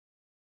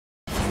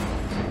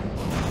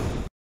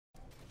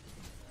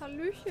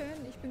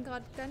Hallöchen, ich bin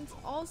gerade ganz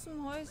aus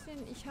dem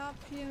Häuschen. Ich habe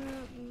hier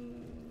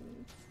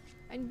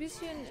ein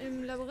bisschen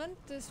im Labyrinth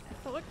des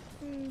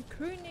verrückten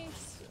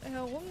Königs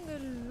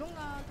herumgelungert,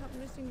 habe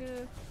ein bisschen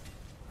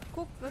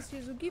geguckt, was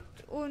hier so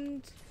gibt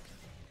und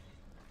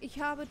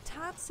ich habe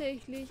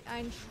tatsächlich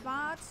einen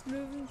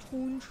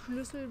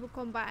Schwarzlöwentruhen-Schlüssel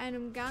bekommen bei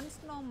einem ganz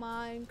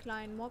normalen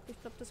kleinen Mob. Ich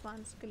glaube, das war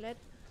ein Skelett.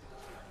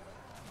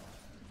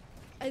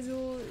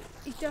 Also,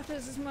 ich dachte,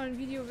 es ist mal ein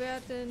Video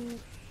wert, denn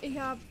ich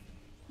habe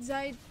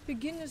seit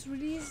Beginn des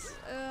Release,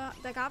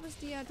 da gab es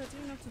die ja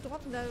tatsächlich noch zu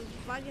droppen. Da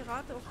war die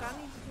Rate auch gar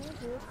nicht so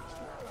hoch.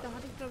 Da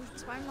hatte ich, glaube ich,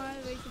 zweimal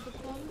welche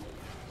bekommen.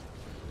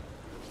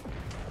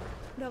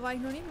 Da war ich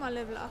noch nicht mal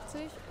Level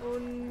 80.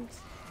 Und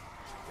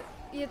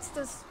jetzt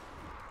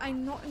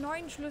einen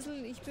neuen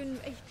Schlüssel. Ich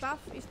bin echt baff.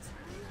 Ich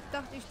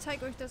dachte, ich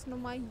zeige euch das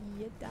nochmal.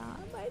 Hier, da,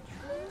 mein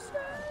Schlüssel.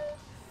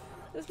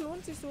 Es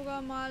lohnt sich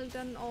sogar mal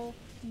dann auch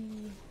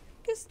die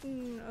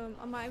Kisten,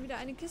 mal wieder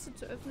eine Kiste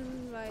zu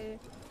öffnen, weil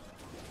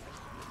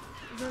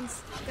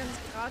sonst ganz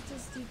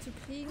gratis die zu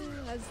kriegen.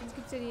 Also sonst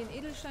gibt es ja den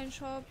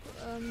Edelstein-Shop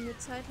eine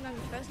Zeit lang.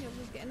 Ich weiß nicht, ob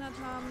sie es geändert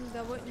haben.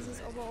 Da wollten sie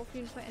es aber auf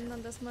jeden Fall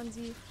ändern, dass man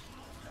sie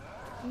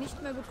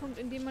nicht mehr bekommt,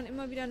 indem man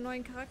immer wieder einen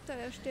neuen Charakter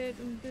erstellt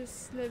und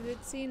bis Level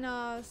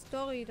 10er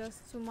Story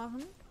das zu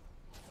machen.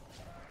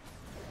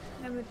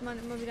 Damit man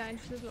immer wieder einen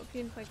Schlüssel auf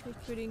jeden Fall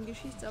kriegt für den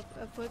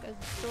Geschichtserfolg, also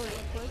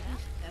Story-Erfolg.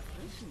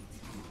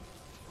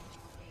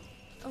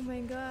 Oh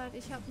mein Gott,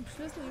 ich habe einen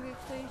Schlüssel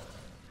gekriegt.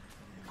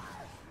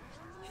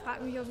 Ich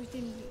frage mich, ob ich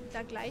den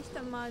da gleich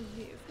dann mal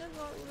öffnen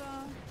soll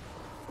oder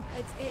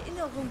als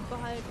Erinnerung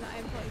behalten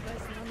einfach. Ich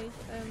weiß noch nicht.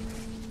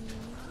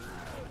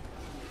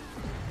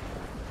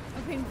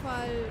 Auf jeden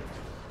Fall,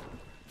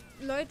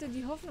 Leute,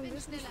 die Hoffnung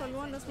ist nicht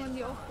verloren, dass man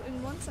die auch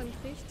in Monstern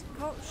kriegt.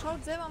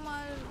 Schaut selber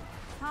mal,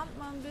 farmt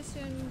mal ein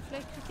bisschen.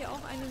 Vielleicht kriegt ihr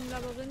auch einen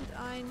Labyrinth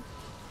ein.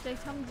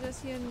 Vielleicht haben die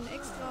das hier in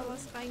extra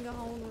was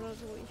reingehauen oder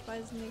so. Ich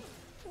weiß es nicht.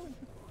 Oh,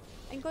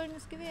 ein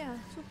goldenes Gewehr.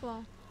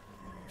 Super.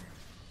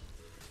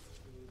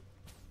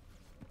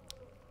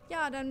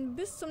 Ja, dann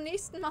bis zum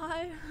nächsten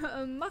Mal.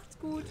 Macht's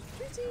gut.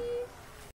 Tschüssi.